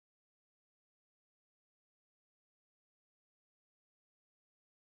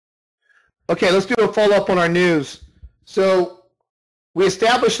Okay, let's do a follow-up on our news. So we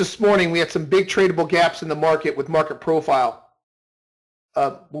established this morning we had some big tradable gaps in the market with market profile.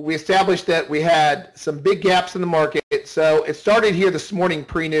 We established that we had some big gaps in the market. So it started here this morning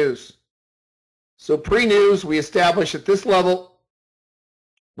pre-news. So pre-news, we established that this level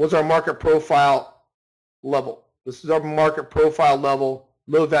was our market profile level. This is our market profile level,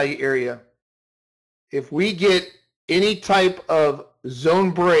 low value area. If we get any type of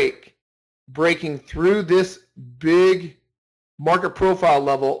zone breaking through this big market profile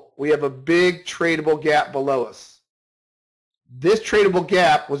level, we have a big tradable gap below us. This tradable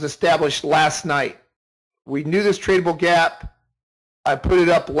gap was established last night. We knew this tradable gap. I put it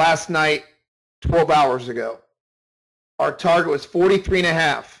up last night, 12 hours ago. Our target was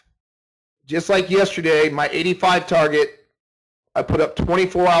 43.5. Just like yesterday, my 85 target, I put up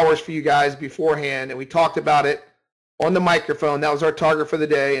 24 hours for you guys beforehand, and we talked about it on the microphone. That was our target for the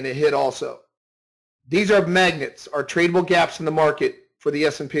day, and it hit also. These are magnets, our tradable gaps in the market for the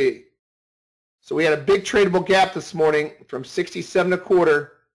S&P. So we had a big tradable gap this morning from 67.25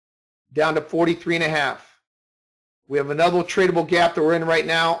 down to 43.5. We have another tradable gap that we're in right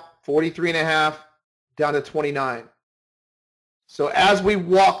now, 43.5 down to 29. So as we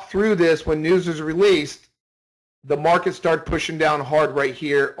walk through this, when news is released, the market started pushing down hard right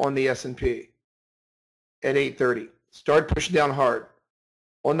here on the S&P at 8:30. Start pushing down hard.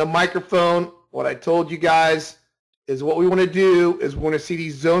 On the microphone, what I told you guys is what we want to do is we want to see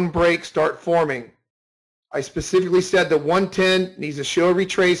these zone breaks start forming. I specifically said the 110 needs to show a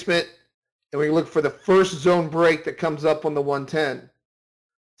retracement, and we look for the first zone break that comes up on the 110.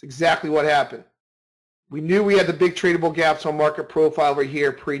 That's exactly what happened. We knew we had the big tradable gaps on market profile over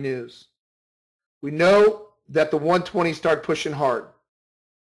here pre-news. We know that the 120 start pushing hard.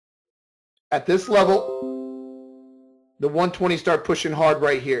 At this level, the 120 start pushing hard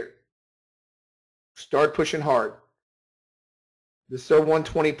right here. Start pushing hard. This is our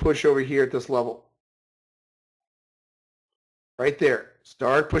 120 push over here at this level. Right there.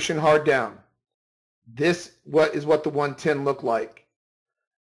 Start pushing hard down. This is what the 110 looked like.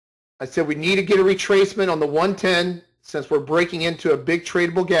 I said we need to get a retracement on the 110 since we're breaking into a big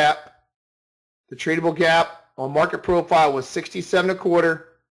tradable gap. The tradable gap on market profile was 67.25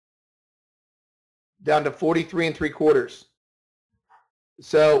 down to 43.75.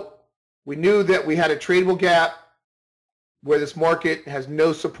 So we knew that we had a tradable gap where this market has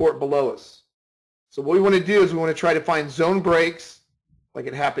no support below us. So what we want to do is we want to try to find zone breaks like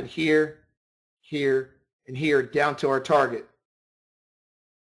it happened here, here, and here down to our target.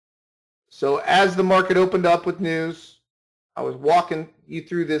 So as the market opened up with news, I was walking you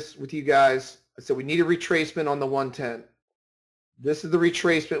through this with you guys. I said we need a retracement on the 110. This is the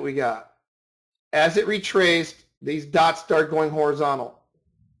retracement we got. As it retraced, these dots started going horizontal.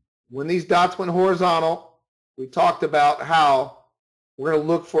 When these dots went horizontal, we talked about how we're going to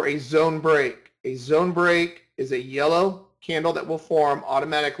look for a zone break. A zone break is a yellow candle that will form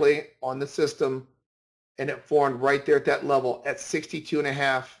automatically on the system, and it formed right there at that level at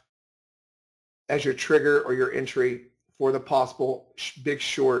 62.5 as your trigger or your entry for the possible big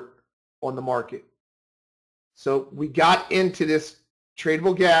short on the market. So we got into this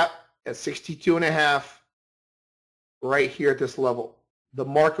tradable gap at 62.5 right here at this level. The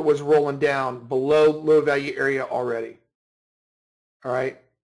market was rolling down below low value area already. All right.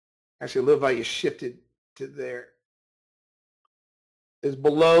 Actually, low value shifted to there. Is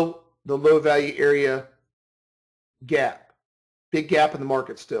below the low value area gap. Big gap in the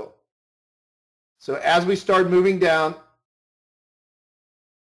market still. So as we start moving down,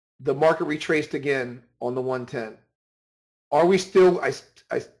 the market retraced again on the 110. Are we still,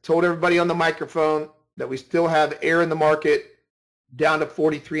 I told everybody on the microphone that we still have air in the market down to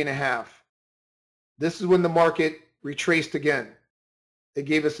 43.5. This is when the market retraced again. It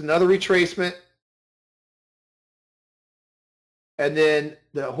gave us another retracement, and then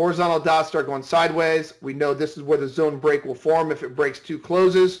the horizontal dots start going sideways. We know this is where the zone break will form. If it breaks two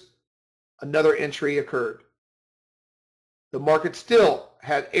closes, another entry occurred. The market still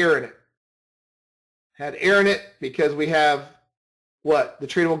had air in it. Had air in it because we have what? The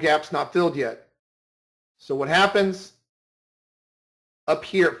tradable gap's not filled yet. So what happens? Up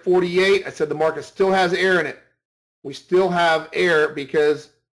here at 48, I said the market still has air in it. We still have air because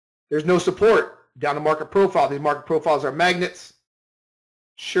there's no support down to market profile. These market profiles are magnets.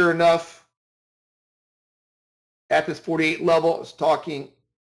 Sure enough, at this 48 level, I was talking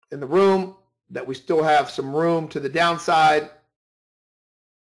in the room that we still have some room to the downside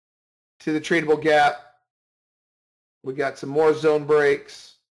to the tradable gap. We got some more zone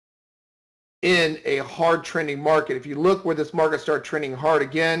breaks in a hard trending market. If you look where this market started trending hard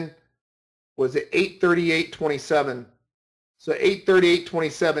again, was at 838.27. So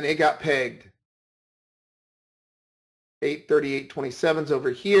 838.27, it got pegged. 838.27 is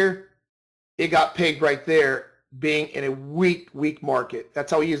over here. It got pegged right there, being in a weak market.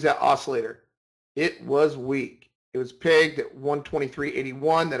 That's how we use that oscillator. It was weak. It was pegged at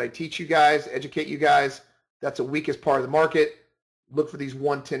 123.81 that I teach you guys, educate you guys. That's the weakest part of the market. Look for these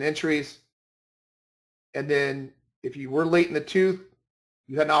 110 entries. And then if you were late in the tooth,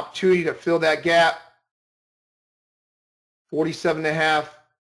 you had an opportunity to fill that gap. 47.5,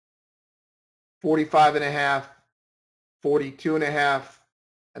 45.5, 42.5,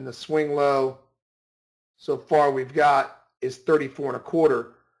 and the swing low so far we've got is 34.25.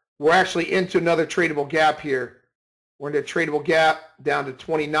 We're actually into another tradable gap here. We're into a tradable gap down to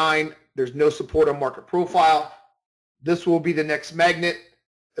 29. There's no support on market profile. This will be the next magnet.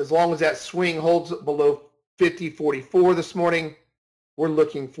 As long as that swing holds below 50.44 this morning, we're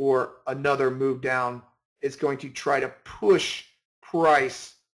looking for another move down. It's going to try to push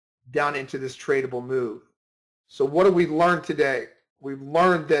price down into this tradable move. So what have we learned today? We've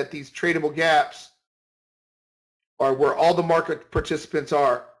learned that these tradable gaps are where all the market participants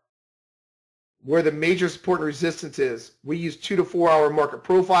are, where the major support and resistance is. We use 2 to 4 hour market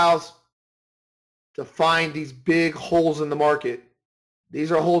profiles to find these big holes in the market.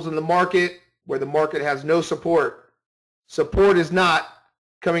 These are holes in the market where the market has no support. Support is not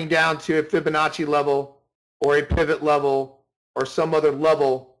coming down to a Fibonacci level or a pivot level or some other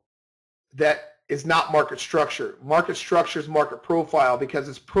level that is not market structure. Market structure is market profile because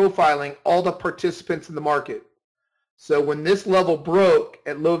it's profiling all the participants in the market. So when this level broke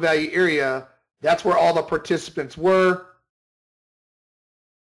at low value area, that's where all the participants were.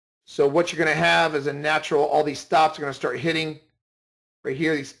 So what you're going to have is a natural, all these stops are going to start hitting. Right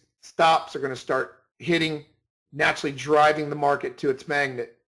here, these stops are going to start hitting, naturally driving the market to its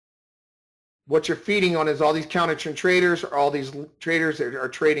magnet. What you're feeding on is all these counter trend traders or all these traders that are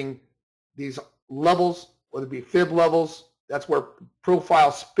trading these levels, whether it be fib levels. That's where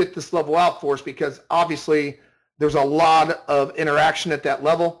profiles spit this level out for us because obviously there's a lot of interaction at that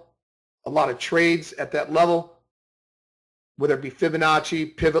level, a lot of trades at that level, whether it be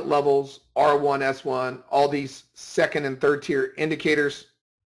Fibonacci, pivot levels, R1, S1, all these second and third tier indicators.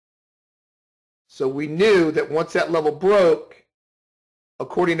 So we knew that once that level broke,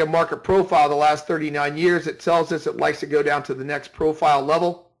 according to market profile, the last 39 years, it tells us it likes to go down to the next profile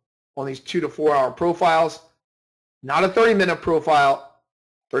level on these 2 to 4 hour profiles. Not a 30-minute profile.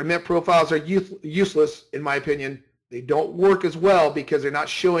 30-minute profiles are useless, in my opinion. They don't work as well because they're not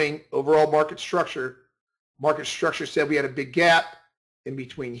showing overall market structure. Market structure said we had a big gap in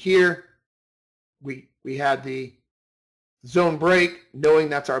between here. We had the zone break, knowing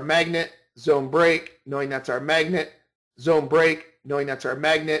that's our magnet. Zone break, knowing that's our magnet. Zone break, knowing that's our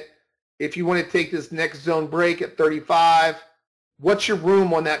magnet. If you want to take this next zone break at 35, what's your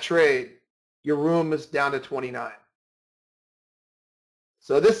room on that trade? Your room is down to 29.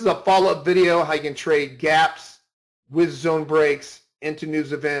 So this is a follow-up video how you can trade gaps with zone breaks into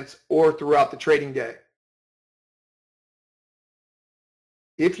news events or throughout the trading day.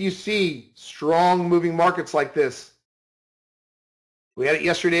 If you see strong moving markets like this, we had it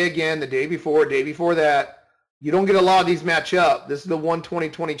yesterday again, the day before that, you don't get a lot of these match up. This is the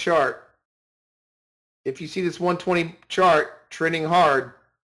 120-20 chart. If you see this 120 chart trending hard,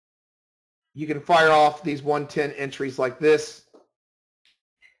 you can fire off these 110 entries like this.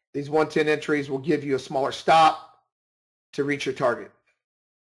 These 110 entries will give you a smaller stop to reach your target.